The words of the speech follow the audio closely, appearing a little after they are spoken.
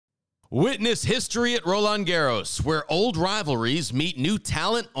Witness history at Roland Garros, where old rivalries meet new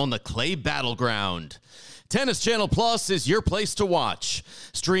talent on the clay battleground. Tennis Channel Plus is your place to watch.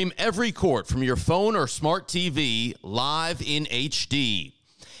 Stream every court from your phone or smart TV live in HD.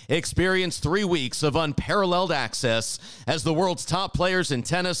 Experience 3 weeks of unparalleled access as the world's top players in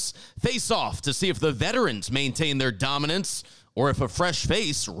tennis face off to see if the veterans maintain their dominance or if a fresh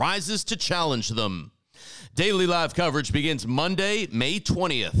face rises to challenge them. Daily live coverage begins Monday, May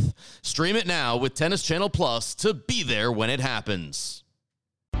 20th. Stream it now with Tennis Channel Plus to be there when it happens.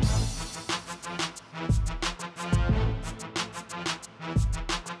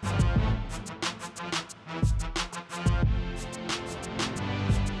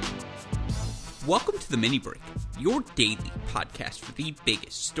 Welcome to the Mini Break, your daily podcast for the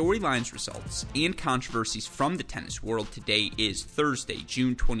biggest storylines, results, and controversies from the tennis world. Today is Thursday,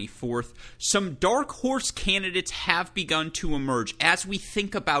 June 24th. Some dark horse candidates have begun to emerge as we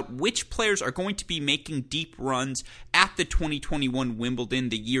think about which players are going to be making deep runs at the 2021 Wimbledon,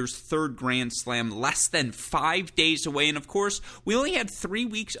 the year's third Grand Slam, less than 5 days away. And of course, we only had 3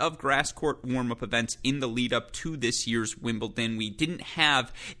 weeks of grass court warm-up events in the lead up to this year's Wimbledon. We didn't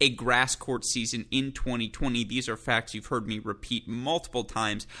have a grass court season in 2020. These are facts you've heard me repeat multiple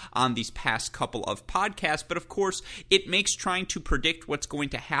times on these past couple of podcasts, but of course, it makes trying to predict what's going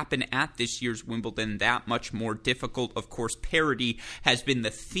to happen at this year's Wimbledon that much more difficult. Of course, parity has been the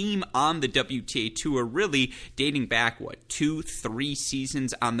theme on the WTA Tour, really dating back, 2-3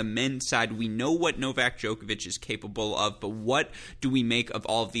 seasons on the men's side. We know what Novak Djokovic is capable of, but what do we make of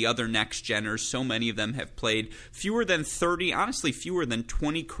all of the other next-geners? So many of them have played fewer than 30, honestly fewer than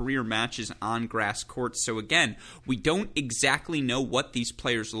 20 career matches on grass courts. So again, we don't exactly know what these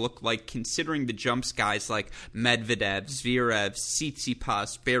players look like, considering the jumps guys like Medvedev, Zverev,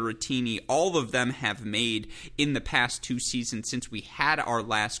 Tsitsipas, Berrettini, all of them have made in the past 2 seasons since we had our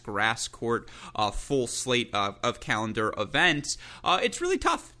last grass court full slate of calendar events. It's really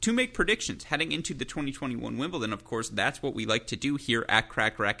tough to make predictions heading into the 2021 Wimbledon. Of course, that's what we like to do here at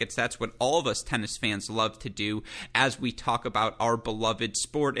Crack Rackets. That's what all of us tennis fans love to do as we talk about our beloved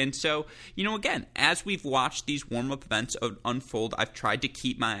sport. And so, again, as we've watched these warm-up events unfold, I've tried to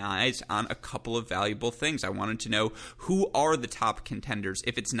keep my eyes on a couple of valuable things. I wanted to know who are the top contenders.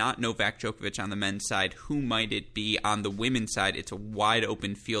 If it's not Novak Djokovic on the men's side, who might it be on the women's side? It's a wide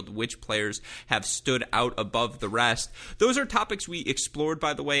open field. Which players have stood out above the rest? Those are topics we explored,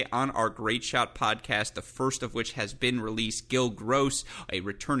 by the way, on our Great Shot podcast, the first of which has been released. Gil Gross, a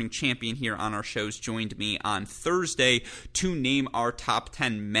returning champion here on our shows, joined me on Thursday to name our top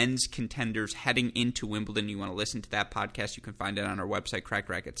 10 men's contenders heading into Wimbledon. You want to listen to that podcast, you can find it on our website,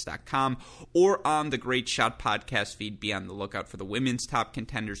 crackrackets.com, or on the Great Shot podcast feed. Be on the lookout for the women's top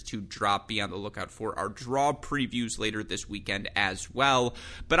contenders to drop. Be on the lookout for our draw previews later this weekend as well.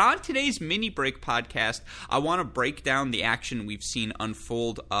 But on today's Mini Break podcast, I want to break down the action we've seen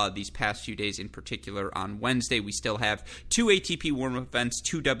unfold these past few days. In particular, on Wednesday, we still have 2 ATP warm-up events,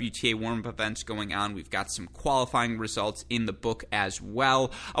 2 WTA warm-up events going on. We've got some qualifying results in the book as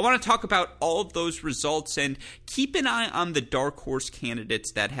well. I want to talk about all of those results and keep an eye on the dark horse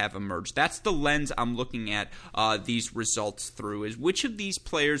candidates that have emerged. That's the lens I'm looking at these results through, is which of these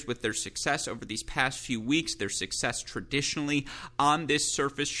players, with their success over these past few weeks, their success traditionally on this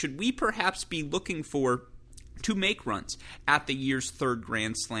surface, should we perhaps be looking for to make runs at the year's third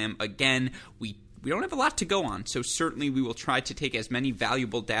Grand Slam? Again, we don't have a lot to go on, so certainly we will try to take as many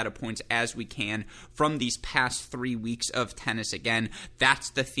valuable data points as we can from these past 3 weeks of tennis. Again,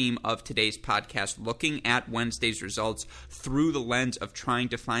 that's the theme of today's podcast, looking at Wednesday's results through the lens of trying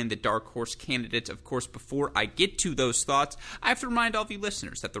to find the dark horse candidates. Of course, before I get to those thoughts, I have to remind all of you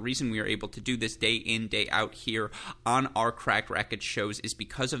listeners that the reason we are able to do this day in, day out here on our Cracked Rackets shows is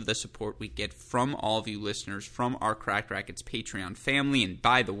because of the support we get from all of you listeners, from our Cracked Rackets Patreon family. And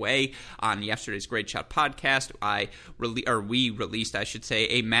by the way, on yesterday's Great Shot podcast, we released,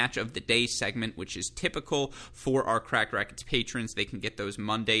 a match of the day segment, which is typical for our Crack Rackets patrons. They can get those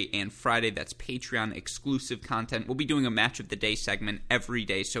Monday and Friday. That's Patreon exclusive content. We'll be doing a match of the day segment every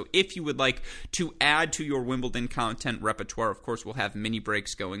day. So if you would like to add to your Wimbledon content repertoire, of course, we'll have mini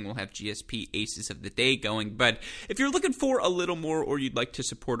breaks going. We'll have GSP Aces of the Day going. But if you're looking for a little more, or you'd like to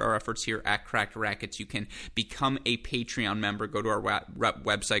support our efforts here at Cracked Rackets, you can become a Patreon member. Go to our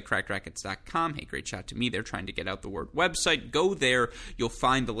website, crackrackets.com. Hey, great shot to me. They're trying to get out the word website. Go there. You'll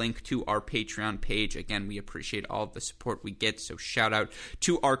find the link to our Patreon page. Again, we appreciate all of the support we get, so shout out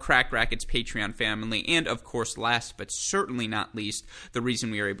to our Crack Rackets Patreon family. And of course, last but certainly not least, the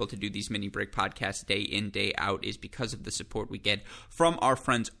reason we are able to do these mini break podcasts day in, day out is because of the support we get from our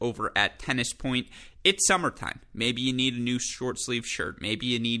friends over at Tennis Point. It's summertime. Maybe you need a new short sleeve shirt. Maybe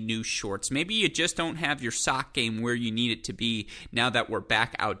you need new shorts. Maybe you just don't have your sock game where you need it to be now that we're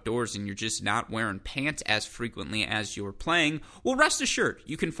back outdoors and you're just not wearing pants as frequently as you're playing. Well, rest assured,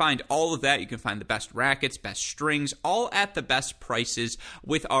 you can find all of that. You can find the best rackets, best strings, all at the best prices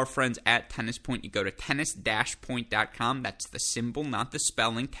with our friends at Tennis Point. You go to tennis-point.com. That's the symbol, not the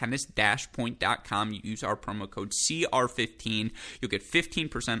spelling. Tennis-point.com. You use our promo code CR15. You'll get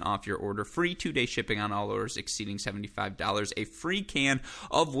 15% off your order, free 2-day shipping on all orders exceeding $75, a free can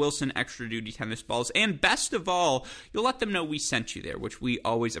of Wilson Extra Duty tennis balls, and best of all, you'll let them know we sent you there, which we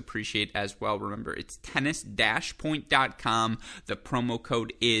always appreciate as well. Remember, it's tennis-point.com. The promo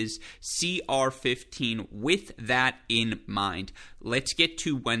code is CR15 with that in mind. Let's get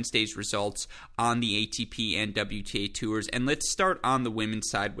to Wednesday's results on the ATP and WTA tours, and let's start on the women's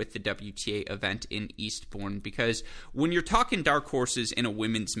side with the WTA event in Eastbourne, because when you're talking dark horses in a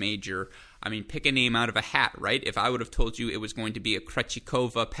women's major, I mean, pick a name out of a hat, right? If I would have told you it was going to be a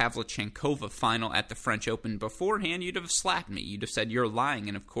Krejcikova-Pavlyuchenkova final at the French Open beforehand, you'd have slapped me. You'd have said you're lying.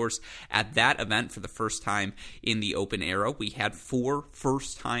 And of course, at that event for the first time in the Open era, we had 4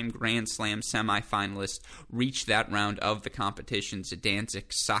 first-time Grand Slam semifinalists reach that round of the competition. Zidansek,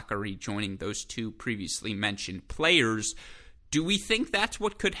 Sakkari joining those two previously mentioned players. Do we think that's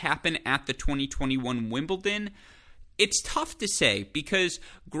what could happen at the 2021 Wimbledon? It's tough to say because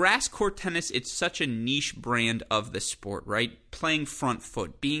grass court tennis, it's such a niche brand of the sport, right? Playing front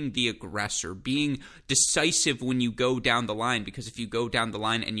foot, being the aggressor, being decisive when you go down the line, because if you go down the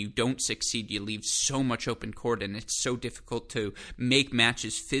line and you don't succeed, you leave so much open court, and it's so difficult to make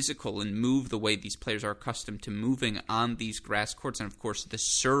matches physical and move the way these players are accustomed to moving on these grass courts. And of course, the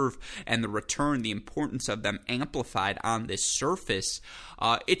serve and the return, the importance of them amplified on this surface.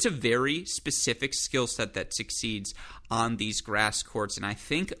 It's a very specific skill set that succeeds on these grass courts. And I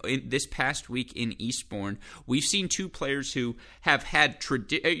think this past week in Eastbourne, we've seen two players who have had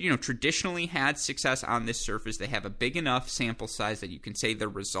traditionally had success on this surface. They have a big enough sample size that you can say the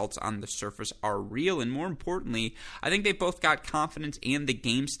results on the surface are real. And more importantly, I think they both got confidence and the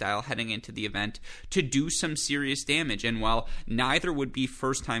game style heading into the event to do some serious damage. And while neither would be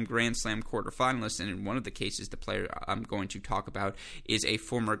first-time Grand Slam quarterfinalists, and in one of the cases the player I'm going to talk about is a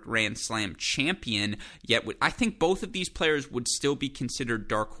former Grand Slam champion, yet I think both of these players would still be considered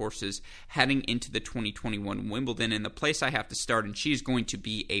dark horses heading into the 2021 Wimbledon. And the place I have to start, and she's going to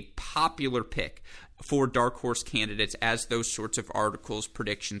be a popular pick for dark horse candidates as those sorts of articles,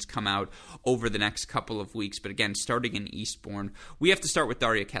 predictions come out over the next couple of weeks. But again, starting in Eastbourne, we have to start with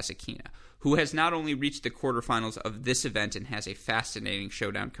Daria Kasatkina, who has not only reached the quarterfinals of this event and has a fascinating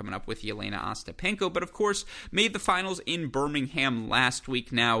showdown coming up with Yelena Ostapenko, but of course made the finals in Birmingham last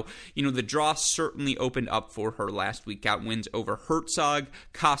week. Now, the draw certainly opened up for her last week. Got wins over Hertzog,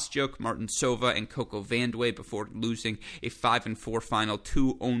 Kostyuk, Martinsova, and Coco Vandeweghe before losing a 5-4 final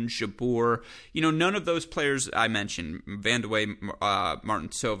to Ons Jabeur. None of those players I mentioned, Vandeweghe,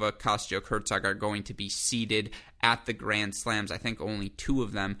 Martinsova, Kostyuk, Hertzog, are going to be seeded at the Grand Slams. I think only 2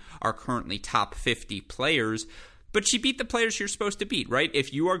 of them are currently top 50 players. But she beat the players you're supposed to beat, right?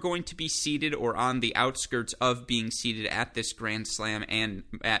 If you are going to be seeded or on the outskirts of being seeded at this Grand Slam, and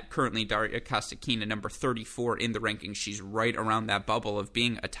at currently Daria Kasatkina, number 34 in the rankings, she's right around that bubble of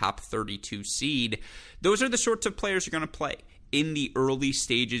being a top 32 seed. Those are the sorts of players you're going to play in the early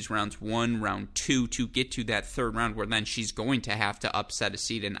stages, rounds 1, round 2, to get to that third round where then she's going to have to upset a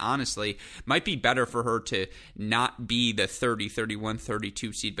seed. And honestly, might be better for her to not be the 30, 31,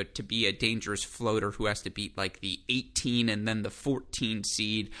 32 seed, but to be a dangerous floater who has to beat like the 18 and then the 14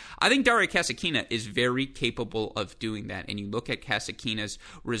 seed. I think Daria Kasatkina is very capable of doing that. And you look at Kasatkina's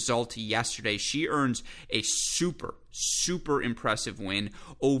result yesterday, she earns a super impressive win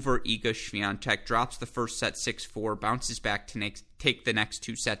over Iga Swiatek, drops the first set 6-4, bounces back to take the next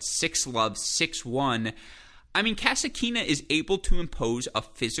 2 sets 6-love, 6-1. I mean, Kasatkina is able to impose a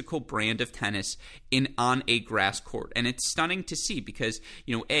physical brand of tennis on a grass court, and it's stunning to see because,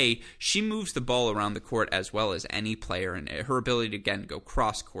 she moves the ball around the court as well as any player, and her ability to, again, go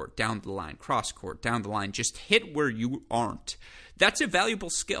cross-court, down the line, cross-court, down the line, just hit where you aren't. That's a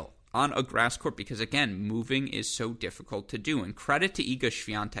valuable skill on a grass court because, again, moving is so difficult to do. And credit to Iga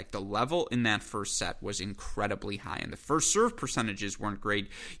Swiatek, the level in that first set was incredibly high. And the first serve percentages weren't great.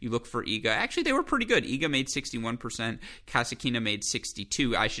 You look for Iga. Actually, they were pretty good. Iga made 61%. Kasatkina made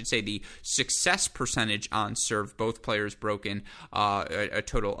 62%. I should say the success percentage on serve, both players broken a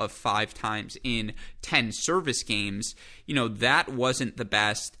total of 5 times in 10 service games. That wasn't the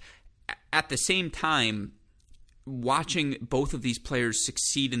best. At the same time, watching both of these players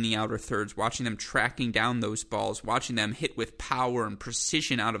succeed in the outer thirds, watching them tracking down those balls, watching them hit with power and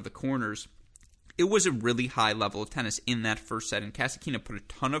precision out of the corners, It was a really high level of tennis in that first set, and Kasatkina put a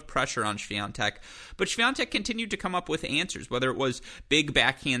ton of pressure on Swiatek, but Swiatek continued to come up with answers, whether it was big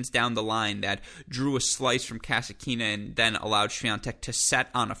backhands down the line that drew a slice from Kasatkina and then allowed Swiatek to set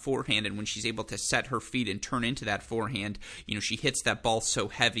on a forehand, and when she's able to set her feet and turn into that forehand, she hits that ball so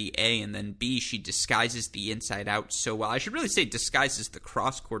heavy, A, and then B, she disguises the inside out so well. I should really say disguises the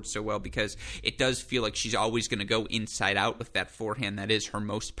cross court so well, because it does feel like she's always going to go inside out with that forehand. That is her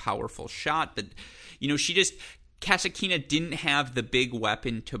most powerful shot, but Kasatkina didn't have the big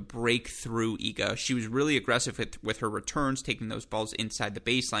weapon to break through Iga. She was really aggressive with her returns, taking those balls inside the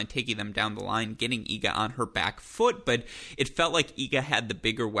baseline, taking them down the line, getting Iga on her back foot, but it felt like Iga had the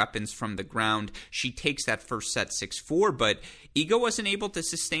bigger weapons from the ground. She takes that first set 6-4, but Iga wasn't able to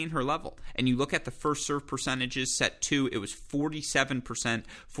sustain her level. And you look at the first serve percentages, set 2, it was 47%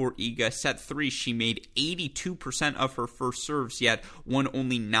 for Iga. Set 3, she made 82% of her first serves, yet won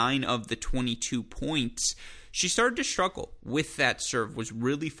only 9 of the 22 points. She started to struggle with that serve, was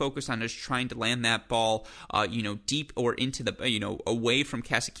really focused on just trying to land that ball, deep or into the, away from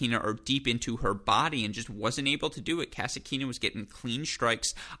Kasatkina or deep into her body, and just wasn't able to do it. Kasatkina was getting clean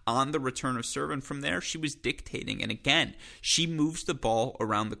strikes on the return of serve, and from there she was dictating. And again, she moves the ball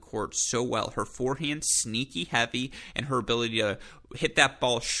around the court so well. Her forehand sneaky heavy, and her ability to hit that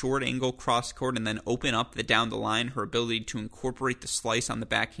ball short angle cross court and then open up the down the line, her ability to incorporate the slice on the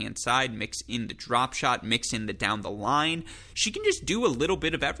backhand side, mix in the drop shot, mix in the down the line. She can just do a little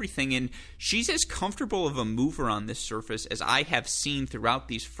bit of everything, and she's as comfortable of a mover on this surface as I have seen throughout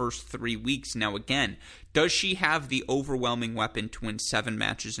these first 3 weeks. Now again, does she have the overwhelming weapon to win 7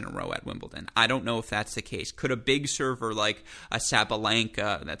 matches in a row at Wimbledon? I don't know if that's the case. Could a big server like a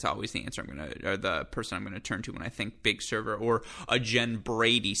Sabalenka, that's always the answer or the person I'm going to turn to when I think big server, or a Jen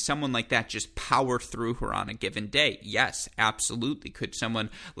Brady, someone like that, just power through her on a given day? Yes, absolutely. Could someone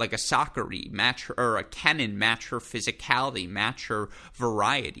like a Sakari match her, or a Kenin match her physicality, match her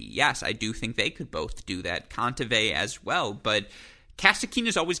variety? Yes, I do think they could both do that. Kontaveit as well, but Kasatkina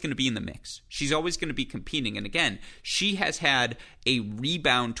is always going to be in the mix. She's always going to be competing. And again, she has had a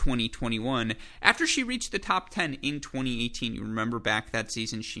rebound 2021 after she reached the top 10 in 2018. You remember back that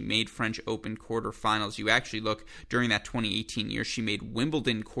season, she made French Open quarterfinals. You actually look during that 2018 year, she made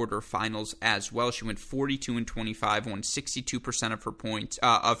Wimbledon quarterfinals as well. She went 42-25, won 62% of her points,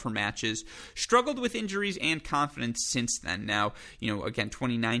 of her matches. Struggled with injuries and confidence since then. Now, again,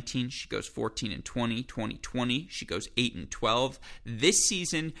 2019, she goes 14-20. 2020, she goes 8-12. This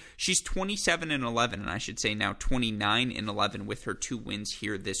season, she's 27-11, and I should say now 29-11 with her 2 wins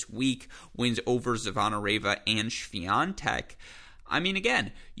here this week. Wins over Zvonareva and Swiatek. I mean,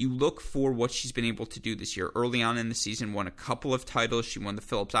 again, you look for what she's been able to do this year. Early on in the season, won a couple of titles. She won the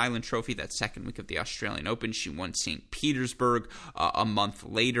Phillips Island Trophy that second week of the Australian Open. She won St. Petersburg a month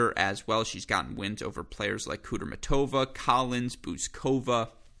later as well. She's gotten wins over players like Kudermetova, Collins, Buzkova.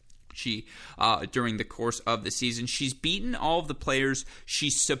 She, during the course of the season, she's beaten all of the players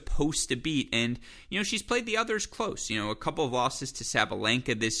she's supposed to beat, and, she's played the others close. A couple of losses to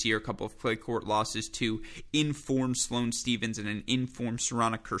Sabalenka this year, a couple of clay court losses to informed Sloane Stephens and an informed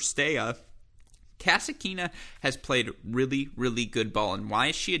Sorana Cirstea. Kasatkina has played really, really good ball. And why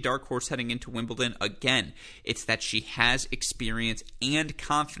is she a dark horse heading into Wimbledon? Again, it's that she has experience and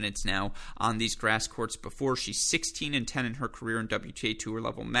confidence now on these grass courts before. She's 16-10 in her career in WTA Tour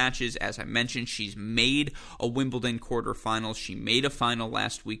level matches. As I mentioned, she's made a Wimbledon quarterfinal. She made a final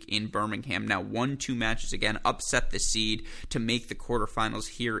last week in Birmingham. Now won 2 matches again, upset the seed to make the quarterfinals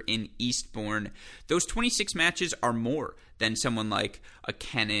here in Eastbourne. Those 26 matches are more than someone like a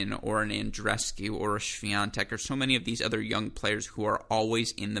Kenin or an Andreescu or a Swiatek or so many of these other young players who are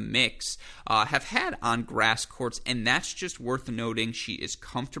always in the mix have had on grass courts, and that's just worth noting. She is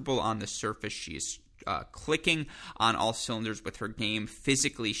comfortable on the surface. She is clicking on all cylinders with her game.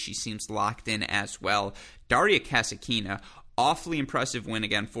 Physically, she seems locked in as well. Daria Kasatkina, awfully impressive win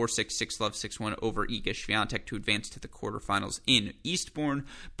again, 4-6, 6-love, 6-1 over Iga Swiatek to advance to the quarterfinals in Eastbourne,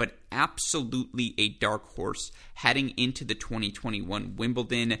 but absolutely a dark horse heading into the 2021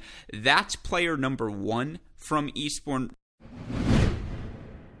 Wimbledon. That's player number 1 from Eastbourne.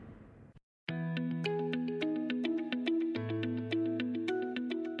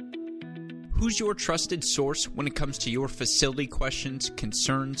 Who's your trusted source when it comes to your facility questions,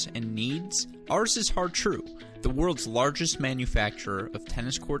 concerns, and needs? Ours is Hard True, the world's largest manufacturer of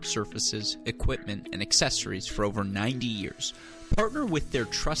tennis court surfaces, equipment, and accessories for over 90 years. Partner with their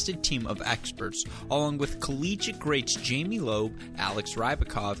trusted team of experts, along with collegiate greats Jamie Loeb, Alex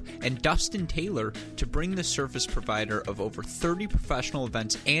Rybakov, and Dustin Taylor, to bring the surface provider of over 30 professional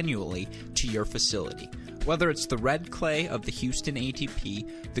events annually to your facility. Whether it's the red clay of the Houston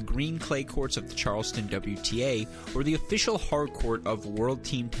ATP, the green clay courts of the Charleston WTA, or the official hard court of World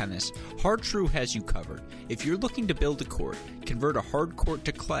Team Tennis, Hard-True has you covered. If you're looking to build a court, convert a hard court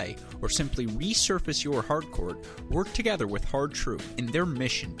to clay, or simply resurface your hard court, work together with Hard-True in their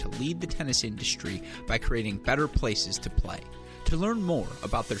mission to lead the tennis industry by creating better places to play. To learn more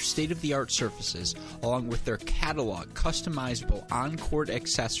about their state-of-the-art surfaces, along with their catalog customizable on-court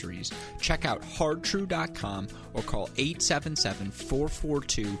accessories, check out hardtrue.com or call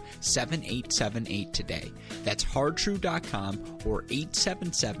 877-442-7878 today. That's hardtrue.com or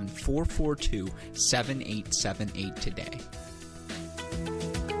 877-442-7878 today.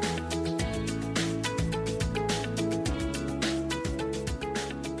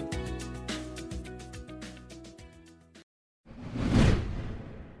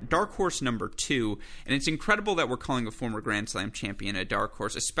 Dark horse number 2, and it's incredible that we're calling a former Grand Slam champion a dark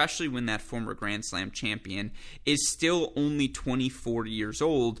horse, especially when that former Grand Slam champion is still only 24 years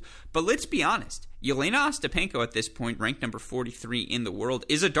old. But let's be honest, Jelena Ostapenko at this point, ranked number 43 in the world,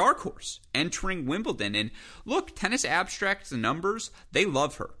 is a dark horse entering Wimbledon. And look, Tennis Abstract's the numbers, they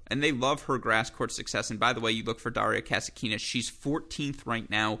love her, and they love her grass court success. And by the way, you look for Daria Kasatkina, she's 14th right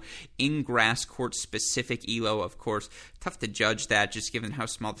now in grass court specific ELO, of course. Tough to judge that just given how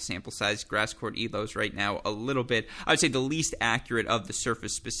small the sample size. Grass court ELOs right now a little bit, I would say the least accurate of the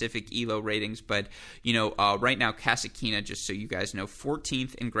surface specific ELO ratings. But, right now Kasatkina, just so you guys know,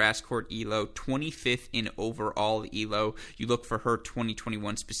 14th in grass court ELO, 25th in overall ELO. You look for her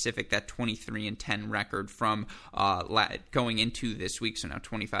 2021 specific, that 23-10 record from going into this week, so now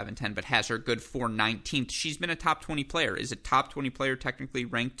 25-10, but has her good for 19th. She's been a top 20 player. Is a top 20 player technically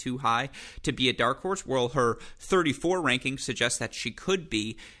ranked too high to be a dark horse? Well, her 34 ranking suggests that she could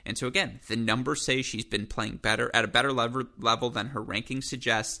be, and so again, the numbers say she's been playing better at a better level than her ranking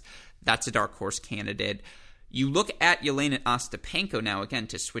suggests. That's a dark horse candidate. You look at Jelena Ostapenko now, again,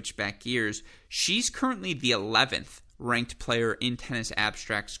 to switch back gears. She's currently the 11th ranked player in Tennis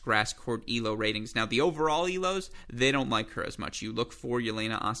Abstract's grass court ELO ratings. Now, the overall ELOs, they don't like her as much. You look for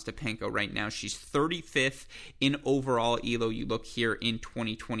Jelena Ostapenko right now. She's 35th in overall ELO. You look here in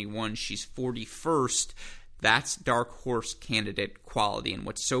 2021, she's 41st. That's dark horse candidate quality. And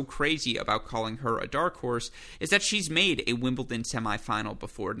what's so crazy about calling her a dark horse is that she's made a Wimbledon semifinal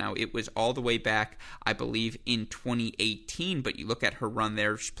before. Now, it was all the way back, I believe, in 2018, but you look at her run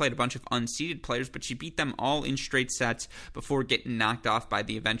there, she played a bunch of unseeded players, but she beat them all in straight sets before getting knocked off by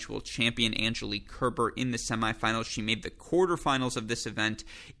the eventual champion, Angelique Kerber, in the semifinals. She made the quarterfinals of this event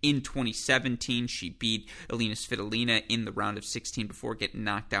in 2017. She beat Elina Svitolina in the round of 16 before getting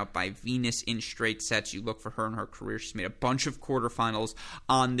knocked out by Venus in straight sets. You look for her in her career. She's made a bunch of quarterfinals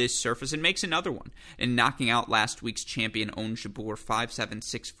on this surface and makes another one in knocking out last week's champion Ons Jabeur 5-7,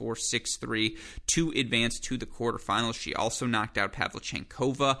 6-4, 6-3 to advance to the quarterfinals. She also knocked out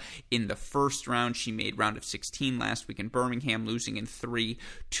Pavlyuchenkova in the first round. She made round of 16 last week in Birmingham, losing in 3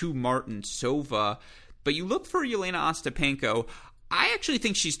 to Martinsova. But you look for Jelena Ostapenko. I actually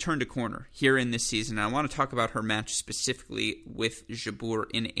think she's turned a corner here in this season. And I want to talk about her match specifically with Jabeur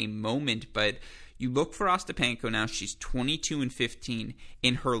in a moment, but you look for Ostapenko now. She's 22-15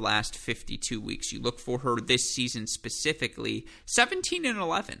 in her last 52 weeks. You look for her this season specifically,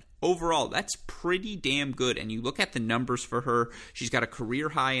 17-11 overall. That's pretty damn good. And you look at the numbers for her. She's got a career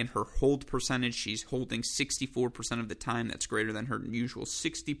high in her hold percentage. She's holding 64% of the time. That's greater than her usual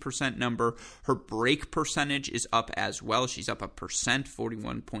 60% number. Her break percentage is up as well. She's up 1%,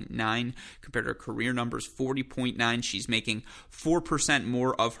 41.9, compared to her career numbers, 40.9. She's making 4%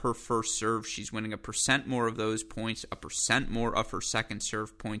 more of her first serve. She's winning 1% more of those points, 1% more of her second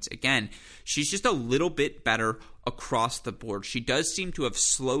serve points. Again, she's just a little bit better across the board. She does seem to have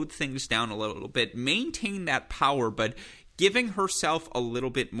slowed things down a little bit, maintained that power, but giving herself a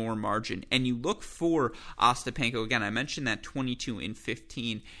little bit more margin. And you look for Ostapenko, again, I mentioned that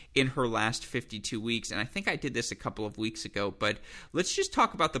 22-15 in her last 52 weeks, and I think I did this a couple of weeks ago, but let's just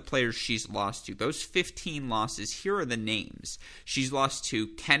talk about the players she's lost to. Those 15 losses, here are the names. She's lost to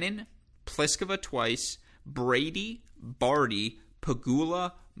Kenin, Pliskova twice, Brady, Barty,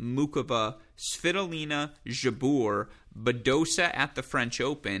 Pegula, Mukova, Svitolina, Jabeur, Badosa at the French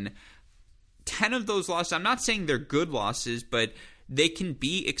Open. 10 of those losses, I'm not saying they're good losses, but they can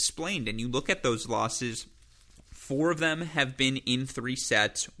be explained. And you look at those losses, 4 of them have been in 3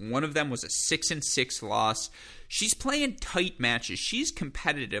 sets. One of them was a 6-6 loss. she's playing tight matches. She's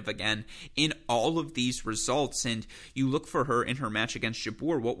competitive again in all of these results, and you look for her in her match against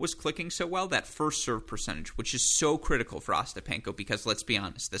Jabeur. What was clicking so well? That first serve percentage, which is so critical for Ostapenko because, let's be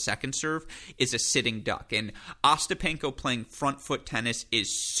honest, the second serve is a sitting duck, and Ostapenko playing front foot tennis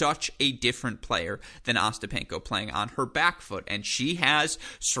is such a different player than Ostapenko playing on her back foot, and she has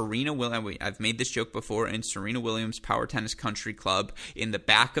Serena Williams. I've made this joke before, in Serena Williams Power Tennis Country Club in the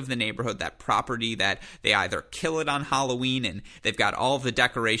back of the neighborhood, that property that they either kill it on Halloween and they've got all of the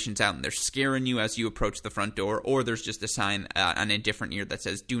decorations out and they're scaring you as you approach the front door, or there's just a sign on a different year that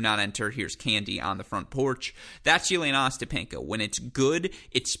says, "Do not enter, here's candy" on the front porch. That's Jelena Ostapenko. When it's good,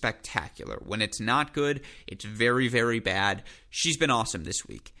 it's spectacular. When it's not good, it's very, very bad. She's been awesome this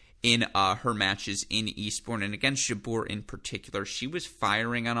week in her matches in Eastbourne, and against Jabeur in particular, she was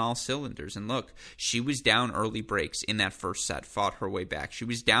firing on all cylinders. And look, she was down early breaks in that first set, fought her way back. She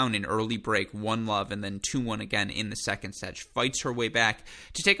was down in early break 1-love and then 2-1 again in the second set. She fights her way back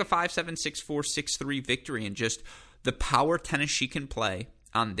to take a 5-7, 6-4, 6-3 victory, and just the power tennis she can play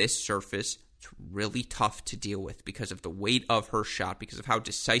on this surface. It's really tough to deal with because of the weight of her shot, because of how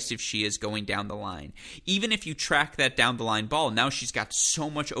decisive she is going down the line. Even if you track that down the line ball, now she's got so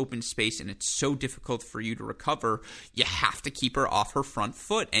much open space and it's so difficult for you to recover. You have to keep her off her front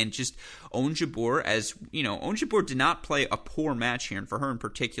foot and just Ons Jabeur. As you know, Ons Jabeur did not play a poor match here, and for her in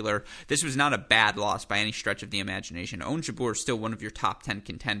particular, this was not a bad loss by any stretch of the imagination. Ons Jabeur is still one of your top 10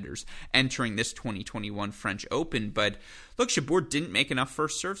 contenders entering this 2021 French Open, but look, Jabeur didn't make enough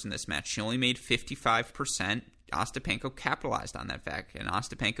first serves in this match. She only made 55%. Ostapenko capitalized on that fact. And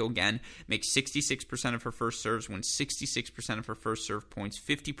Ostapenko, again, makes 66% of her first serves, wins 66% of her first serve points,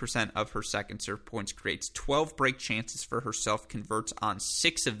 50% of her second serve points, creates 12 break chances for herself, converts on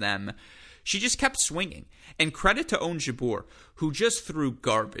 6 of them. She just kept swinging. And credit to Ons Jabeur, who just threw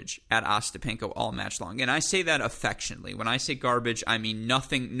garbage at Ostapenko all match long. And I say that affectionately. When I say garbage, I mean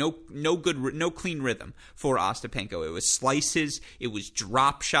nothing, no clean rhythm for Ostapenko. It was slices, it was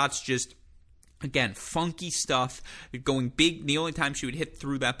drop shots, just, again, funky stuff, going big. The only time she would hit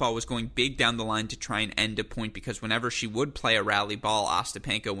through that ball was going big down the line to try and end a point, because whenever she would play a rally ball,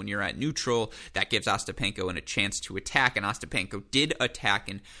 Ostapenko, when you're at neutral, that gives Ostapenko a chance to attack, and Ostapenko did attack,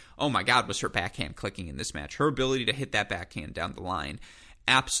 and oh my God, was her backhand clicking in this match. Her ability to hit that backhand down the line,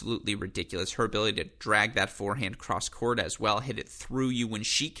 absolutely ridiculous. Her ability to drag that forehand cross court as well, hit it through you. When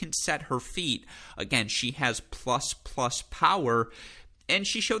she can set her feet, again, she has plus power. And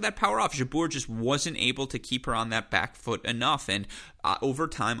she showed that power off. Jabeur just wasn't able to keep her on that back foot enough. And over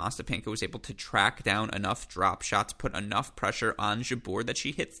time, Ostapenko was able to track down enough drop shots, put enough pressure on Jabeur that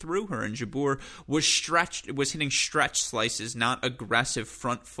she hit through her. And Jabeur was hitting stretch slices, not aggressive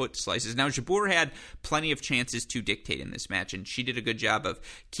front foot slices. Now, Jabeur had plenty of chances to dictate in this match, and she did a good job of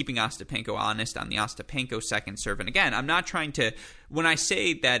keeping Ostapenko honest on the Ostapenko second serve. And again, I'm not trying to, when I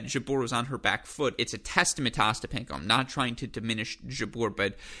say that Jabeur was on her back foot, it's a testament to Ostapenko. I'm not trying to diminish Jabeur,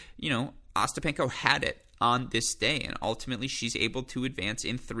 but, you know, Ostapenko had it on this day, and ultimately she's able to advance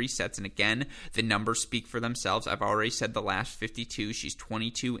in 3 sets. And again, the numbers speak for themselves. I've already said the last 52. She's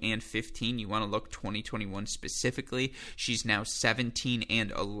 22-15. You want to look 2021 specifically. She's now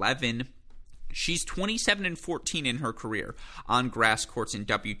 17-11. She's 27-14 in her career on grass courts in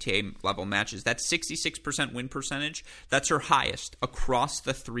WTA level matches. That's 66% win percentage. That's her highest across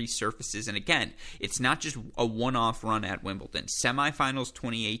the 3 surfaces. And again, it's not just a one-off run at Wimbledon. Semifinals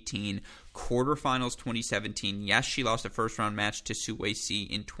 2018, quarterfinals 2017. Yes, she lost a first-round match to Sue Wei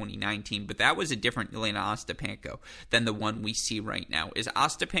in 2019, but that was a different Jelena Ostapenko than the one we see right now. Is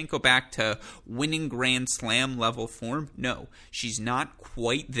Ostapenko back to winning Grand Slam level form? No, she's not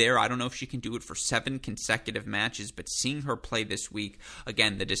quite there. I don't know if she can do it for 7 consecutive matches, but seeing her play this week,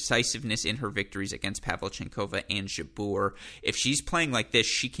 again, the decisiveness in her victories against Pavlyuchenkova and Jabeur, if she's playing like this,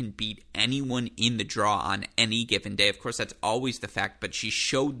 she can beat anyone in the draw on any given day. Of course, that's always the fact, but she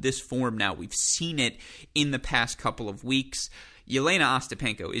showed this form now. We've seen it in the past couple of weeks. Jelena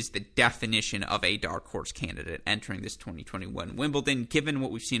Ostapenko is the definition of a dark horse candidate entering this 2021 Wimbledon. Given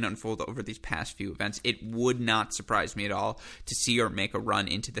what we've seen unfold over these past few events, it would not surprise me at all to see her make a run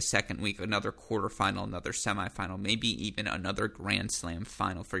into the second week, another quarterfinal, another semifinal, maybe even another Grand Slam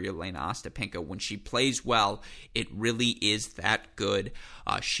final for Jelena Ostapenko. When she plays well, it really is that good.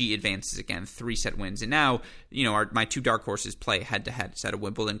 She advances again, 3-set wins. And now, you know, my 2 dark horses play head-to-head. Is that a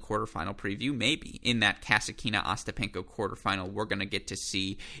Wimbledon quarterfinal preview? Maybe in that Kasatkina Ostapenko quarterfinal we're going to get to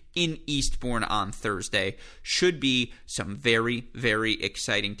see in Eastbourne on Thursday. Should be some very, very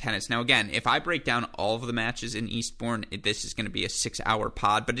exciting tennis. Now, again, if I break down all of the matches in Eastbourne, this is going to be a 6-hour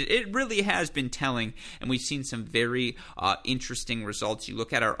pod, but it really has been telling, and we've seen some very interesting results. You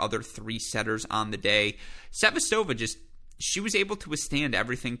look at our other 3 setters on the day. Sevastova she was able to withstand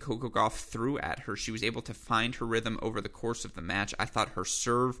everything Coco Gauff threw at her. She was able to find her rhythm over the course of the match. I thought her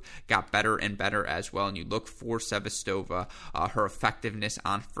serve got better and better as well. And you look for Sevastova, her effectiveness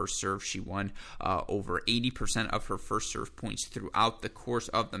on first serve. She won over 80% of her first serve points throughout the course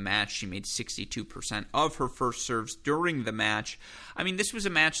of the match. She made 62% of her first serves during the match. I mean, this was a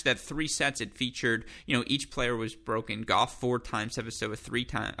match that 3 sets it featured. Each player was broken. Gauff 4 times,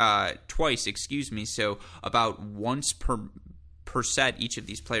 Sevastova twice. So about once per set, each of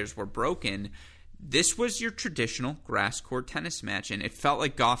these players were broken. This was your traditional grass court tennis match, and it felt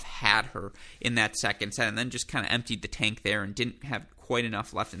like Gauff had her in that second set and then just kind of emptied the tank there and didn't have quite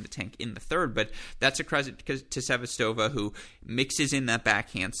enough left in the tank in the third. But that's a credit to Sevastova, who mixes in that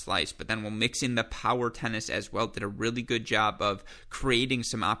backhand slice, but then will mix in the power tennis as well. Did a really good job of creating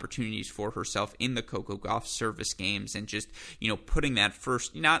some opportunities for herself in the Coco Gauff service games, and just, putting that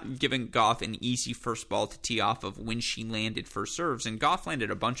first, not giving Gauff an easy first ball to tee off of when she landed first serves. And Gauff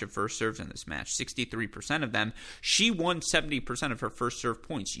landed a bunch of first serves in this match, 63% of them. She won 70% of her first serve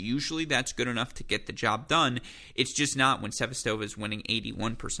points. Usually that's good enough to get the job done. It's just not when Sevastova is winning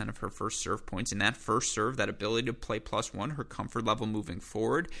 81% of her first serve points. And that first serve, that ability to play +1, her comfort level moving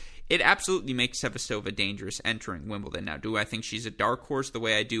forward, it absolutely makes Sevastova dangerous entering Wimbledon. Now, do I think she's a dark horse the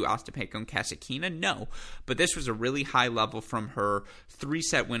way I do Ostapenko and Kasatkina? No. But this was a really high level from her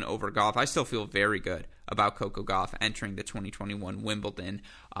 3-set win over Gauff. I still feel very good about Coco Gauff entering the 2021 Wimbledon.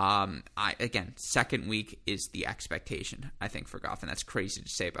 Again, second week is the expectation, I think, for Gauff, and that's crazy to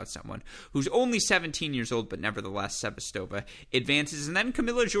say about someone who's only 17 years old, but nevertheless, Sevastova advances. And then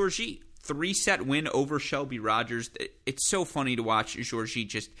Camila Giorgi, 3-set win over Shelby Rogers. It's so funny to watch Giorgi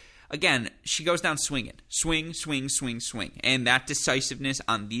just... Again, she goes down swinging. Swing, swing, swing, swing. And that decisiveness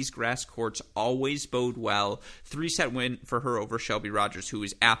on these grass courts always bode well. 3-set win for her over Shelby Rogers, who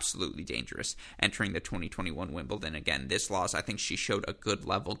is absolutely dangerous entering the 2021 Wimbledon. Again, this loss, I think she showed a good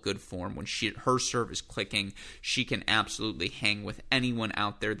level, good form. When her serve is clicking, she can absolutely hang with anyone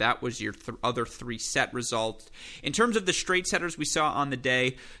out there. That was your other 3-set result. In terms of the straight setters we saw on the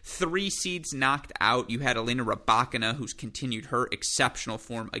day, 3 seeds knocked out. You had Elena Rybakina, who's continued her exceptional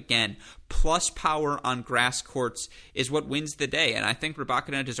form again. Plus power on grass courts is what wins the day. And I think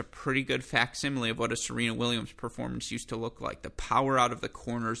Rybakina does a pretty good facsimile of what a Serena Williams performance used to look like. The power out of the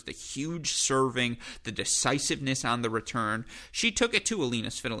corners, the huge serving, the decisiveness on the return. She took it to Elena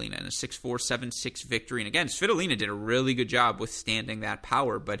Svitolina in a 6-4, 7-6 victory. And again, Svitolina did a really good job withstanding that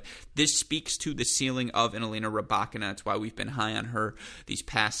power. But this speaks to the ceiling of an Elena Rybakina. That's why we've been high on her these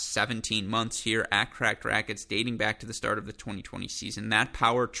past 17 months here at Cracked Racquets, dating back to the start of the 2020 season. That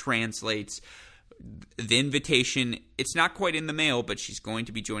power translates. The invitation, it's not quite in the mail, but she's going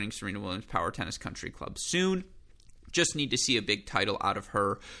to be joining Serena Williams Power Tennis Country Club soon. Just need to see a big title out of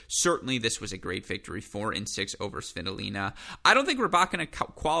her. Certainly, this was a great victory, 4-6 over Svitolina. I don't think Rybakina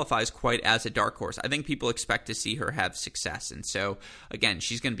qualifies quite as a dark horse. I think people expect to see her have success. And so, again,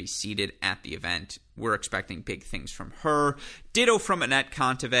 she's going to be seated at the event. We're expecting big things from her. Ditto from Annette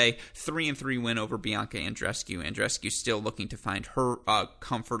Kontaveit, 3-3 win over Bianca Andreescu. Andreescu still looking to find her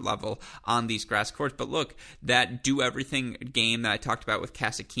comfort level on these grass courts. But look, that do-everything game that I talked about with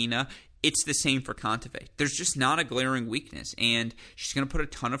Kasatkina, it's the same for Kontaveit. There's just not a glaring weakness, and she's going to put a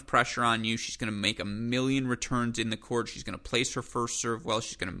ton of pressure on you. She's going to make a million returns in the court. She's going to place her first serve well.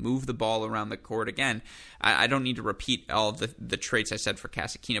 She's going to move the ball around the court. Again, I don't need to repeat all of the traits I said for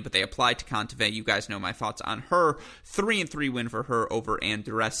Kasatkina, but they apply to Kontaveit. You guys know my thoughts on her. 3-3 win for her over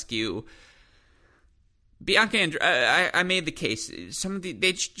Andreescu. Bianca, I made the case.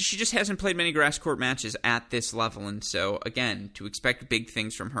 She just hasn't played many grass court matches at this level, and so again, to expect big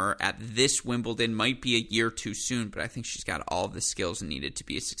things from her at this Wimbledon might be a year too soon. But I think she's got all of the skills needed to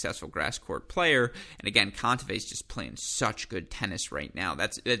be a successful grass court player. And again, Kontaveit's just playing such good tennis right now.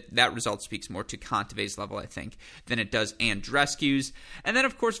 That result speaks more to Kontaveit's level, I think, than it does Andreescu's. And then,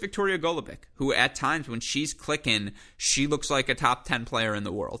 of course, Victoria Golubic, who at times when she's clicking, she looks like a top 10 player in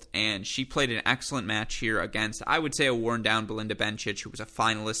the world, and she played an excellent match here here against, I would say, a worn-down Belinda Bencic, who was a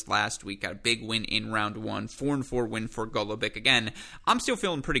finalist last week, got a big win in round one, 4-4 win for Golubic. Again, I'm still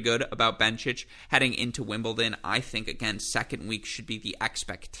feeling pretty good about Bencic heading into Wimbledon. I think, again, second week should be the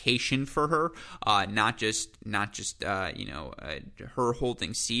expectation for her, not just her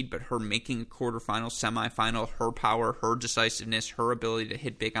holding seed, but her making a quarterfinal, semifinal, her power, her decisiveness, her ability to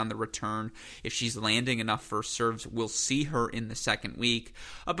hit big on the return. If she's landing enough first serves, we'll see her in the second week.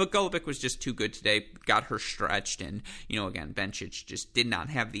 But Golubic was just too good today, got her stretched, and, again, Bencic just did not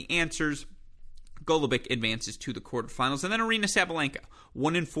have the answers. Golubic advances to the quarterfinals, and then Aryna Sabalenka,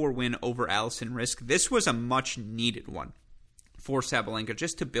 1-4 win over Allison Risk. This was a much-needed one for Sabalenka,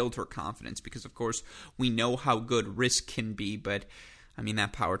 just to build her confidence, because, of course, we know how good Risk can be, but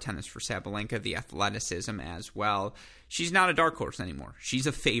that power tennis for Sabalenka, the athleticism as well. She's not a dark horse anymore. She's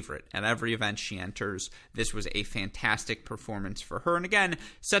a favorite at every event she enters. This was a fantastic performance for her. And again,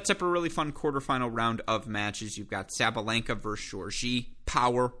 sets up a really fun quarterfinal round of matches. You've got Sabalenka versus Georgie.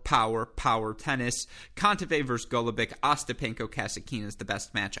 Power tennis. Kontaveit versus Golubic. Ostapenko Kasatkina is the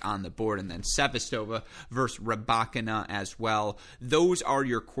best match on the board. And then Sevastova versus Rybakina as well. Those are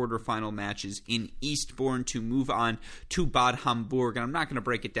your quarterfinal matches in Eastbourne. To move on to Bad Homburg. And I'm not going to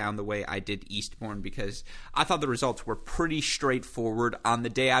break it down the way I did Eastbourne, because I thought the results were pretty straightforward on the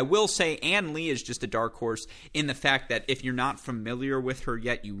day. I will say Ann Lee is just a dark horse in the fact that if you're not familiar with her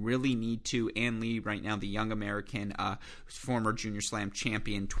yet, you really need to. Ann Lee, right now, the young American, former Junior Slam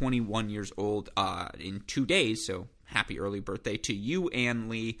champion, 21 years old in 2 days, so happy early birthday to you, Ann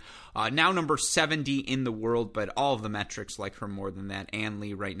Lee. Now number 70 in the world, but all of the metrics like her more than that. Ann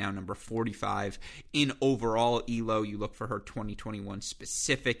Lee right now number 45 in overall ELO. You look for her 2021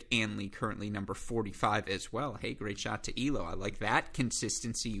 specific. Ann Lee currently number 45 as well. Hey, great shot to ELO. I like that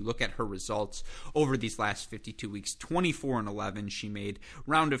consistency. You look at her results over these last 52 weeks, 24-11. She made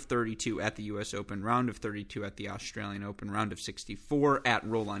round of 32 at the US Open, round of 32 at the Australian Open, round of 64 at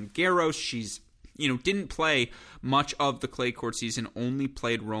Roland Garros. She's didn't play much of the clay court season, only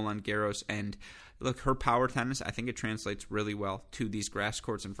played Roland Garros, and look, her power tennis, I think it translates really well to these grass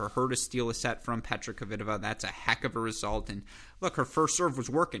courts, and for her to steal a set from Petra Kvitova, that's a heck of a result. And look, her first serve was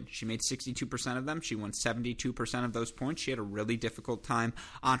working. She made 62% of them. She won 72% of those points. She had a really difficult time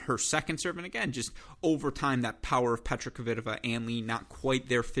on her second serve, and again, just over time, that power of Petra Kvitova, Ann Lee not quite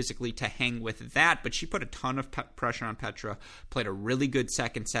there physically to hang with that, but she put a ton of pressure on Petra, played a really good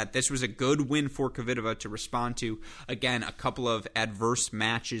second set. This was a good win for Kvitova to respond to, again, a couple of adverse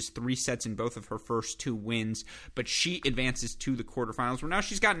matches, 3 sets in both of her first 2 wins, but she advances to the quarterfinals, where now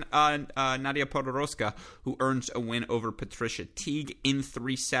she's got Nadia Podoroska, who earns a win over Patricia Teague in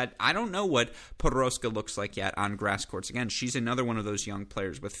 3 set. I don't know what Podoroska looks like yet on grass courts. Again, she's another one of those young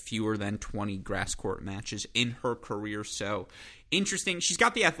players with fewer than 20 grass court matches in her career, so interesting. She's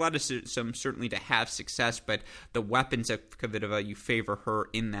got the athleticism certainly to have success, but the weapons of Kvitova, you favor her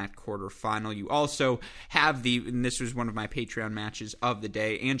in that quarterfinal. You also have and this was one of my Patreon matches of the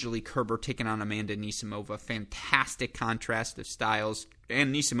day, Angelique Kerber taking on Amanda Anisimova. Fantastic contrast of styles.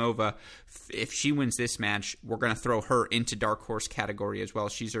 And Anisimova, if she wins this match, we're going to throw her into dark horse category as well.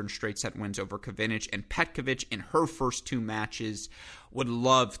 She's earned straight set wins over Kvinic and Petkovic in her first 2 matches. Would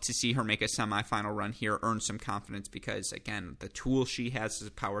love to see her make a semifinal run here, earn some confidence, because, again, the tool she has as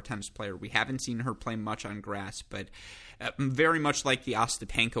a power tennis player, we haven't seen her play much on grass, but very much like the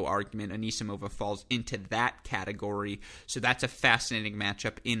Ostapenko argument, Anisimova falls into that category. So that's a fascinating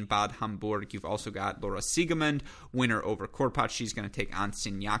matchup in Bad Homburg. You've also got Laura Siegemund, winner over Korpat. She's going to take on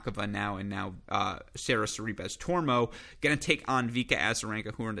Siniakova now, and now Sarah Sorribes-Tormo going to take on Vika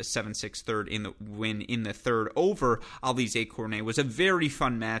Azarenka, who earned a 7-6 third in the win in the third over Alizé Cornet. It was a very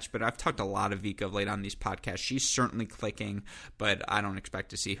fun match, but I've talked a lot of Vika of late on these podcasts. She's certainly clicking, but I don't expect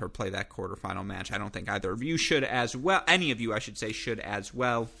to see her play that quarterfinal match. I don't think either of you should as well. Any of you, I should say, should as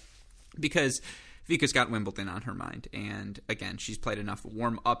well, because Vika's got Wimbledon on her mind, and again, she's played enough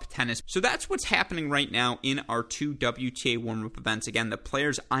warm-up tennis. So that's what's happening right now in our 2 WTA warm-up events. Again, the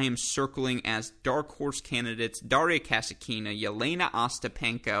players I am circling as dark horse candidates: Daria Kasatkina, Yelena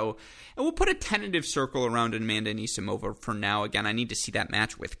Ostapenko, and we'll put a tentative circle around Amanda Anisimova for now. Again, I need to see that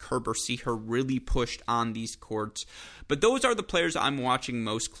match with Kerber, see her really pushed on these courts. But those are the players I'm watching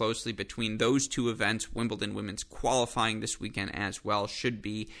most closely between those 2 events. Wimbledon women's qualifying this weekend as well. Should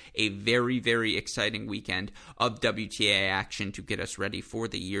be a very, very exciting weekend of WTA action to get us ready for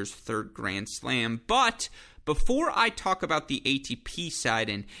the year's 3rd Grand Slam. But before I talk about the ATP side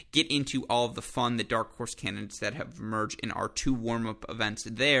and get into all of the fun, the dark horse candidates that have emerged in our 2 warm-up events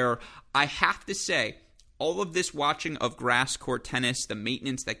there, I have to say, all of this watching of grass court tennis, the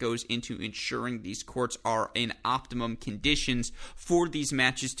maintenance that goes into ensuring these courts are in optimum conditions for these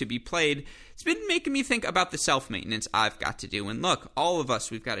matches to be played, it's been making me think about the self-maintenance I've got to do. And look, all of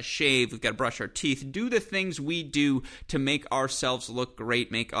us, we've got to shave, we've got to brush our teeth, do the things we do to make ourselves look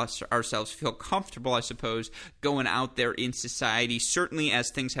great, make ourselves feel comfortable, I suppose, going out there in society. Certainly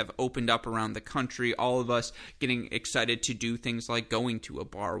as things have opened up around the country, all of us getting excited to do things like going to a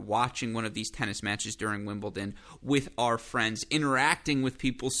bar, watching one of these tennis matches during Wimbledon with our friends, interacting with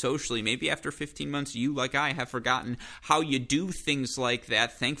people socially. Maybe after 15 months, you, like I, have forgotten how you do things like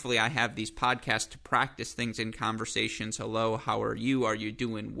that. Thankfully, I have these podcasts to practice things in conversations. Hello, how are you? Are you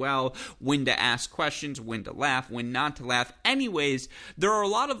doing well? When to ask questions, when to laugh, when not to laugh. Anyways, there are a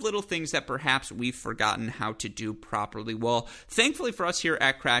lot of little things that perhaps we've forgotten how to do properly. Well, thankfully for us here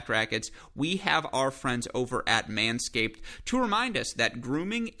at Cracked Rackets, we have our friends over at Manscaped to remind us that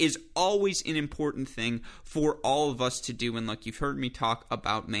grooming is always an important thing for all of us to do. And look, you've heard me talk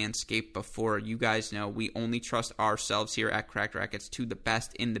about Manscaped before. You guys know we only trust ourselves here at Cracked Rackets to the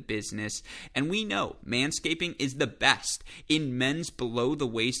best in the business. And we know manscaping is the best in men's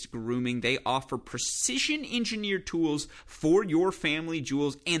below-the-waist grooming. They offer precision-engineered tools for your family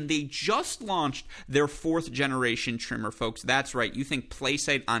jewels, and they just launched their 4th-generation trimmer, folks. That's right. You think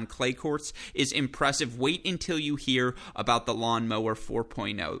PlaySight on clay courts is impressive? Wait until you hear about the Lawnmower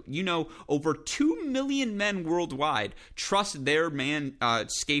 4.0. You know, over 2 million men worldwide trust their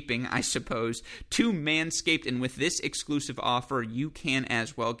manscaping, I suppose, to Manscaped, and with this exclusive offer, you can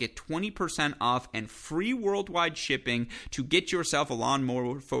as well get 20% off and free worldwide shipping to get yourself a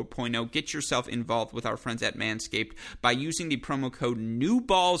Lawnmower 4.0. Get yourself involved with our friends at Manscaped by using the promo code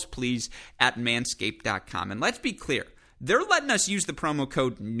NEWBALLSPLEASE at manscaped.com. And let's be clear, they're letting us use the promo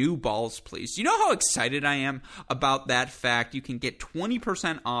code NEWBALLSPLEASE. You know how excited I am about that fact? You can get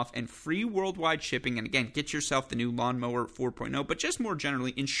 20% off and free worldwide shipping. And again, get yourself the new Lawnmower 4.0. But just more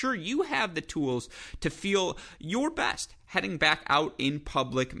generally, ensure you have the tools to feel your best heading back out in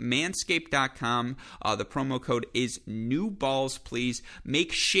public. Manscaped.com. The promo code is NEWBALLSPLEASE.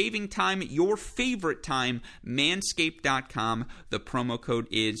 Make shaving time your favorite time. Manscaped.com. The promo code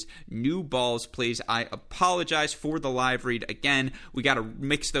is NEWBALLSPLEASE. I apologize for the live read. Again, we got to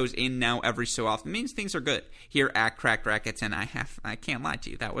mix those in now every so often. It means things are good here at Cracked Rackets, and I can't lie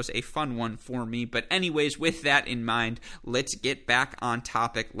to you. That was a fun one for me. But anyways, with that in mind, let's get back on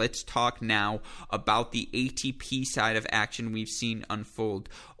topic. Let's talk now about the ATP side of action we've seen unfold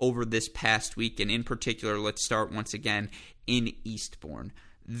over this past week, and in particular, let's start once again in Eastbourne.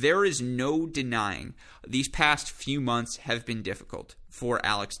 There is no denying these past few months have been difficult for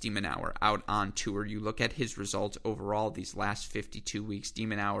Alex de Minaur out on tour. You look at his results overall these last 52 weeks. De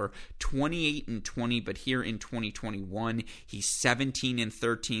Minaur 28-20, but here in 2021, he's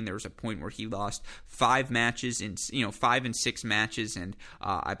 17-13. There was a point where he lost 5 matches in 5 and 6 matches, and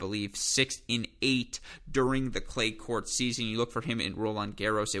I believe 6-8 during the clay court season. You look for him in Roland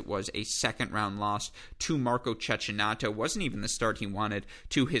Garros, it was a second round loss to Marco Cecchinato. Wasn't even the start he wanted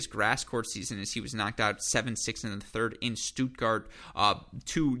to his grass court season, as he was knocked out 7-6 in the third in Stuttgart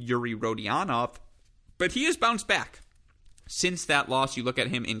to Yuri Rodionov, but he has bounced back. Since that loss, you look at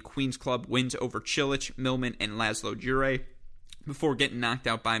him in Queen's Club, wins over Cilic, Millman, and Laszlo Djere, before getting knocked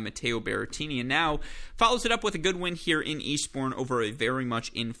out by Matteo Berrettini, and now follows it up with a good win here in Eastbourne over a very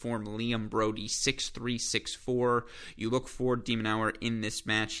much informed Liam Brody, 6-3, 6-4. You look for de Minaur in this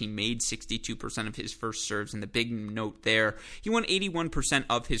match. He made 62% of his first serves, and the big note there, he won 81%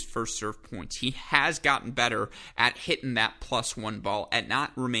 of his first serve points. He has gotten better at hitting that +1 ball, at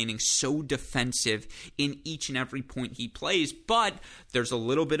not remaining so defensive in each and every point he plays, but there's a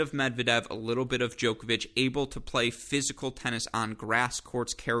little bit of Medvedev, a little bit of Djokovic, able to play physical tennis on grass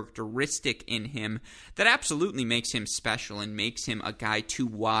courts characteristic in him that absolutely makes him special and makes him a guy to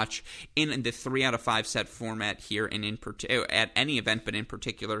watch in the 3 out of 5 set format here, and at any event, but in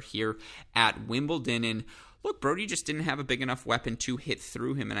particular here at Wimbledon. And look, Brody just didn't have a big enough weapon to hit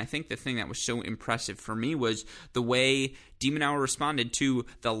through him, and I think the thing that was so impressive for me was the way de Minaur responded to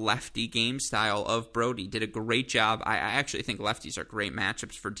the lefty game style of Brody. Did a great job. I actually think lefties are great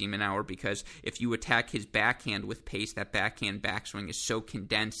matchups for de Minaur, because if you attack his backhand with pace, that backhand backswing is so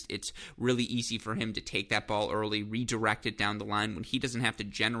condensed, it's really easy for him to take that ball early, redirect it down the line. When he doesn't have to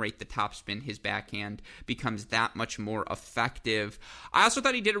generate the topspin, his backhand becomes that much more effective. I also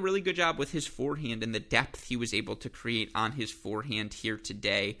thought he did a really good job with his forehand and the depth he was able to create on his forehand here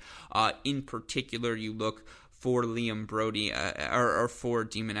today. In particular, you look for Liam Brody, or for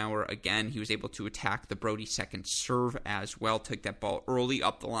de Minaur again, he was able to attack the Brody second serve as well, took that ball early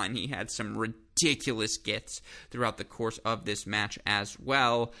up the line. He had some ridiculous gets throughout the course of this match as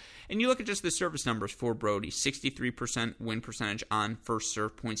well. And you look at just the service numbers for Brody, 63% win percentage on first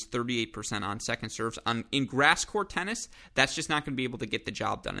serve points, 38% on second serves. In grass court tennis, that's just not going to be able to get the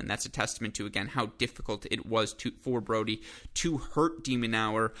job done. And that's a testament to, again, how difficult it was for Brody to hurt de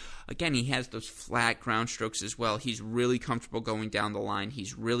Minaur. Again, he has those flat ground strokes as well. He's really comfortable going down the line.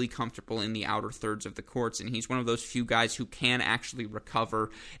 He's really comfortable in the outer thirds of the courts. And he's one of those few guys who can actually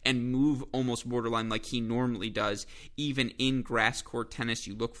recover and move almost borderline like he normally does. Even in grass court tennis,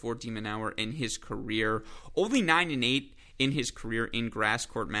 you look for de Minaur in his career. Only 9-8 in his career in grass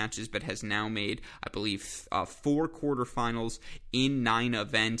court matches, but has now made, I believe, 4 quarterfinals in 9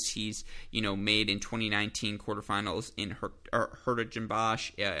 events. He's, made in 2019 quarterfinals in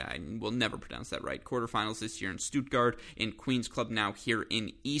Hertogenbosch. I will never pronounce that right. Quarterfinals this year in Stuttgart, in Queen's Club now here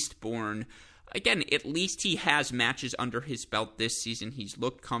in Eastbourne. Again, at least he has matches under his belt this season. He's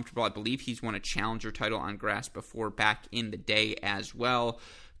looked comfortable. I believe he's won a challenger title on grass before back in the day as well.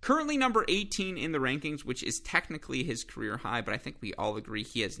 Currently number 18 in the rankings, which is technically his career high, but I think we all agree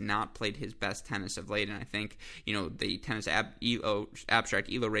he has not played his best tennis of late. And I think, the tennis abstract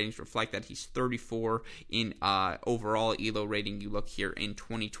ELO ratings reflect that. He's 34 in overall ELO rating. You look here in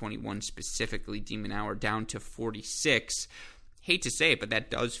 2021 specifically, de Minaur down to 46. Hate to say it, but that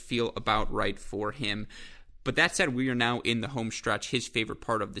does feel about right for him. But that said, we are now in the home stretch, his favorite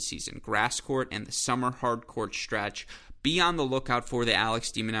part of the season, grass court and the summer hard court stretch. Be on the lookout for the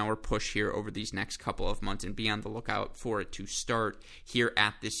Alex de Minaur push here over these next couple of months, and be on the lookout for it to start here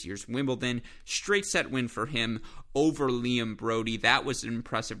at this year's Wimbledon. Straight set win for him over Liam Brody. That was an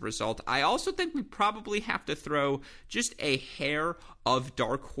impressive result. I also think we probably have to throw just a hair of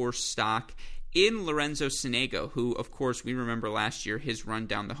dark horse stock in Lorenzo Sonego, who, of course, we remember last year, his run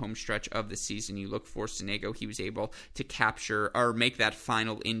down the home stretch of the season. You look for Sonego, he was able to capture or make that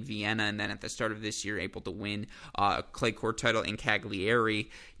final in Vienna, and then at the start of this year, able to win a clay court title in Cagliari.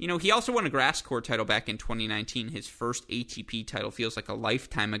 He also won a grass court title back in 2019. His first ATP title feels like a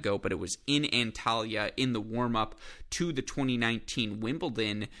lifetime ago, but it was in Antalya in the warm-up to the 2019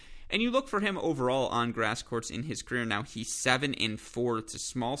 Wimbledon. And you look for him overall on grass courts in his career now. He's 7-4. It's a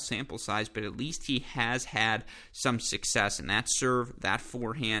small sample size, but at least he has had some success. And that serve, that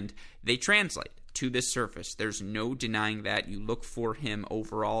forehand, they translate to this surface. There's no denying that. You look for him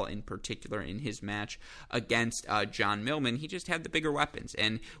overall, in particular in his match against John Millman. He just had the bigger weapons,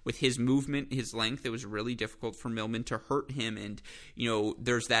 and with his movement, his length, it was really difficult for Millman to hurt him. And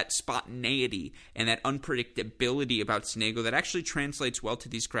there's that spontaneity and that unpredictability about Sonego that actually translates well to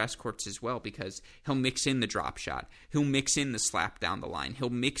these grass courts as well, because he'll mix in the drop shot, he'll mix in the slap down the line, he'll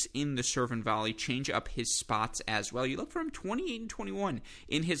mix in the serve and volley, change up his spots as well. You look for him 28-21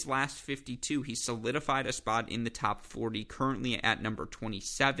 in his last 52. He's solidified a spot in the top 40, currently at number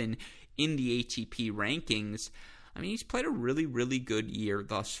 27 in the ATP rankings. I mean, he's played a really, really good year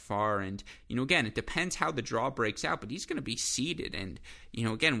thus far. And, again, it depends how the draw breaks out, but he's going to be seeded. And,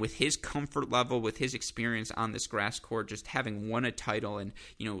 again, with his comfort level, with his experience on this grass court, just having won a title and,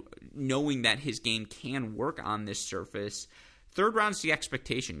 knowing that his game can work on this surface, third round's the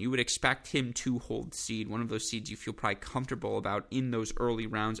expectation. You would expect him to hold seed, one of those seeds you feel probably comfortable about in those early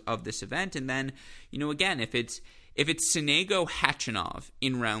rounds of this event. And then, again, if it's Sonego Khachanov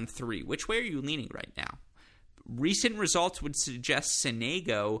in round 3, which way are you leaning right now? Recent results would suggest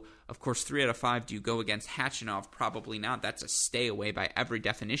Sonego. Of course, 3 out of 5. Do you go against Khachanov? Probably not. That's a stay away by every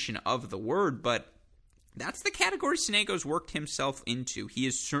definition of the word, but that's the category Sonego's worked himself into. He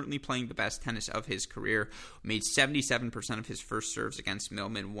is certainly playing the best tennis of his career. Made 77% of his first serves against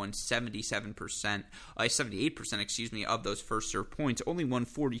Millman, won 78%, of those first serve points. Only won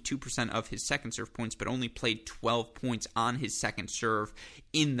 42% of his second serve points, but only played 12 points on his second serve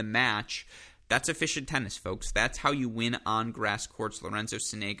in the match. That's efficient tennis, folks. That's how you win on grass courts. Lorenzo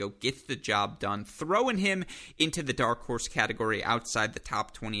Sonego gets the job done, throwing him into the dark horse category outside the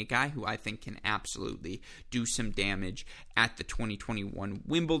top 20, a guy who I think can absolutely do some damage at the 2021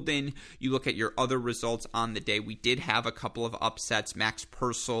 Wimbledon. You look at your other results on the day. We did have a couple of upsets. Max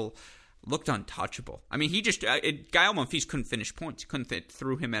Purcell looked untouchable. I mean, Gael Monfils couldn't finish points. Couldn't fit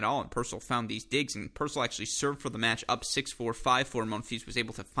through him at all, and Purcell found these digs, and Purcell actually served for the match up 6-4, 5-4. Monfils was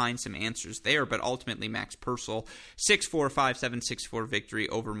able to find some answers there, but ultimately Max Purcell, 6-4, 5-7, 6-4 victory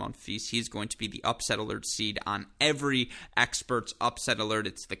over Monfils. He's going to be the upset alert seed on every expert's upset alert.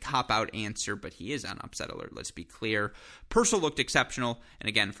 It's the cop-out answer, but he is on upset alert, let's be clear. Purcell looked exceptional, and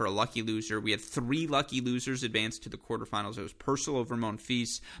again, for a lucky loser, we had 3 lucky losers advance to the quarterfinals. It was Purcell over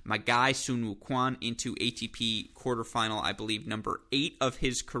Monfils, my guy Tae-Soon Kwon into ATP quarterfinal, I believe, number 8 of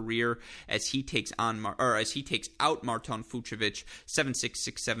his career as he takes out Marton Fucsovics 7-6,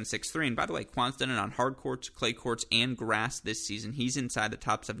 6-7, 6-3. And by the way, Kwon's done it on hard courts, clay courts, and grass this season. He's inside the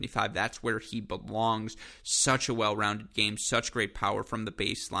top 75. That's where he belongs. Such a well-rounded game, such great power from the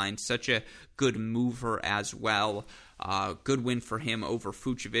baseline, such a good mover as well. Good win for him over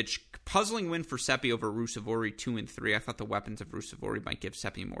Fucsovics. Puzzling win for Seppi over Ruusuvuori 2-3. I thought the weapons of Ruusuvuori might give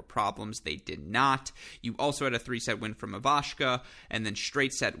Seppi more problems. They did not. You also had a 3-set win from Ivashka, and then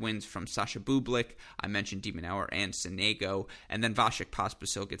straight set wins from Sasha Bublik. I mentioned de Minaur and Sonego. And then Vasek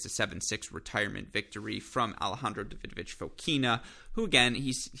Pospisil gets a 7-6 retirement victory from Alejandro Davidovich Fokina, who, again,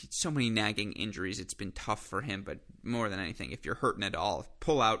 he's so many nagging injuries. It's been tough for him, but more than anything, if you're hurting at all,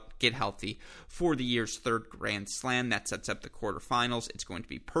 pull out, get healthy for the year's third Grand Slam. That sets up the quarterfinals. It's going to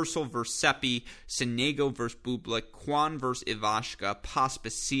be Purcell versus Seppi, Sonego versus Bublik, Kwon versus Ivashka,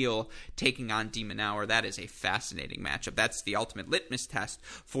 Pospisil taking on de Minaur. That is a fascinating matchup. That's the ultimate litmus test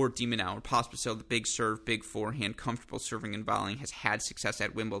for de Minaur. Pospisil, the big serve, big forehand, comfortable serving and volleying, has had success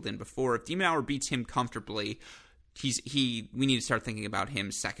at Wimbledon before. If de Minaur beats him comfortably, we need to start thinking about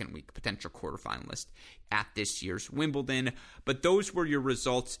him second week potential quarterfinalist at this year's Wimbledon. But those were your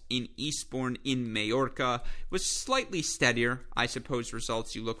results in Eastbourne. In Majorca it was slightly steadier, I suppose,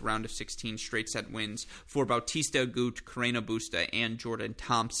 results. You look round of 16 straight set wins for Bautista Agut, Carreno Busta, and Jordan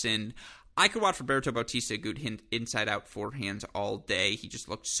Thompson. I could watch Roberto Bautista Agut inside-out forehands all day. He just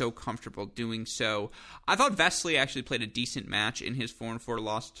looked so comfortable doing so. I thought Vesely actually played a decent match in his 4-4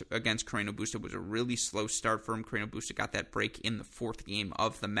 loss against Carreno Busta. It was a really slow start for him. Carreno Busta got that break in the fourth game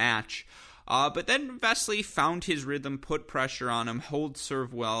of the match. But then Vesely found his rhythm, put pressure on him, hold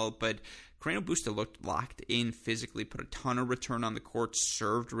serve well, but Carreno Busta looked locked in physically, put a ton of return on the court,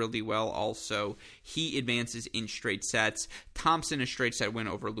 served really well also. He advances in straight sets. Thompson, a straight set win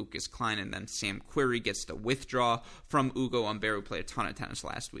over Lucas Klein, and then Sam Querrey gets the withdraw from Ugo Humbert, who played a ton of tennis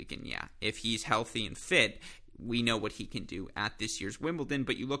last week. And yeah, if he's healthy and fit, we know what he can do at this year's Wimbledon.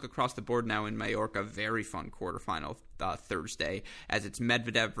 But you look across the board now in Majorca, very fun quarterfinal Thursday, as it's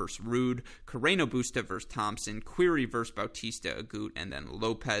Medvedev versus Ruud, Carreno Busta versus Thompson, Querrey versus Bautista Agut, and then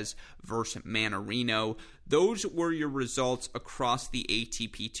Lopez versus Manarino. Those were your results across the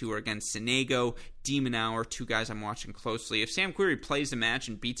ATP Tour. Against Sonego, de Minaur, two guys I'm watching closely. If Sam Querrey plays a match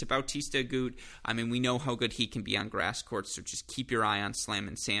and beats Bautista Agut, I mean, we know how good he can be on grass courts, so just keep your eye on Slam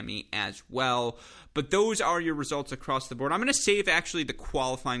and Sammy as well. But those are your results across the board. I'm going to save, actually, the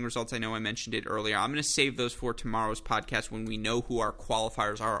qualifying results. I know I mentioned it earlier. I'm going to save those for tomorrow's podcast when we know who our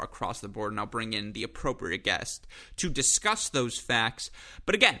qualifiers are across the board, and I'll bring in the appropriate guest to discuss those facts.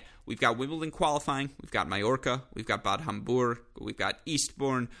 But again, we've got Wimbledon qualifying, we've got Majorca, we've got Bad Hamburg, we've got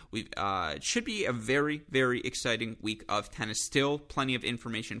Eastbourne. It should be a very, very exciting week of tennis. Still plenty of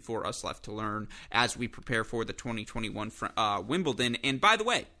information for us left to learn as we prepare for the 2021 Wimbledon. And by the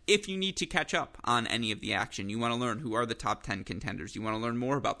way, if you need to catch up on any of the action, you want to learn who are the top 10 contenders, you want to learn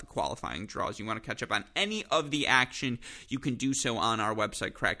more about the qualifying draws, you want to catch up on any of the action, you can do so on our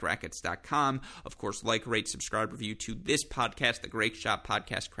website, crackedrackets.com. Of course, like, rate, subscribe, review to this podcast, the Great Shot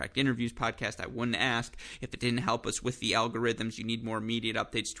Podcast, Cracked Interviews Podcast. I wouldn't ask if it didn't help us with the algorithms. You need more immediate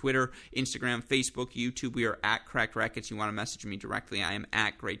updates. Twitter, Instagram, Facebook, YouTube. We are at Cracked Rackets. You want to message me directly, I am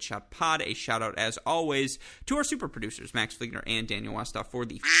at Great Shot Pod. A shout out, as always, to our super producers, Max Fligner and Daniel Westoff, for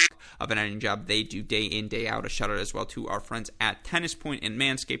the of an editing job they do day in, day out. A shout out as well to our friends at Tennis Point and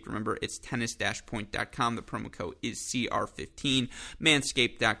Manscaped. Remember, it's tennis-point.com. The promo code is CR15.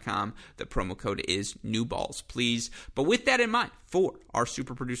 Manscaped.com. The promo code is new balls, please. But with that in mind, for our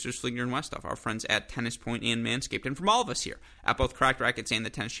super producers, Fligner and Westoff, our friends at Tennis Point and Manscaped, and from all of us here at both Cracked Rackets and the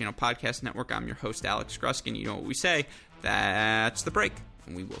Tennis Channel Podcast Network, I'm your host, Alex Gruskin. You know what we say. That's the break.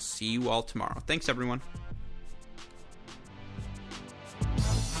 And we will see you all tomorrow. Thanks, everyone.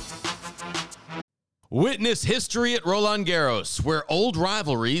 Witness history at Roland Garros, where old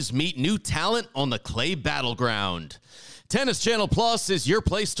rivalries meet new talent on the clay battleground. Tennis Channel Plus is your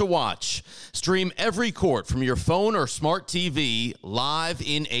place to watch. Stream every court from your phone or smart TV live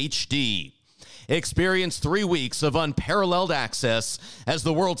in HD. Experience 3 weeks of unparalleled access as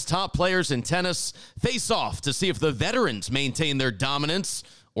the world's top players in tennis face off to see if the veterans maintain their dominance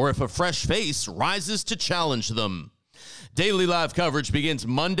or if a fresh face rises to challenge them. Daily live coverage begins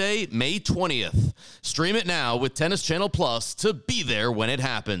Monday, May 20th. Stream it now with Tennis Channel Plus to be there when it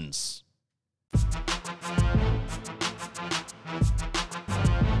happens.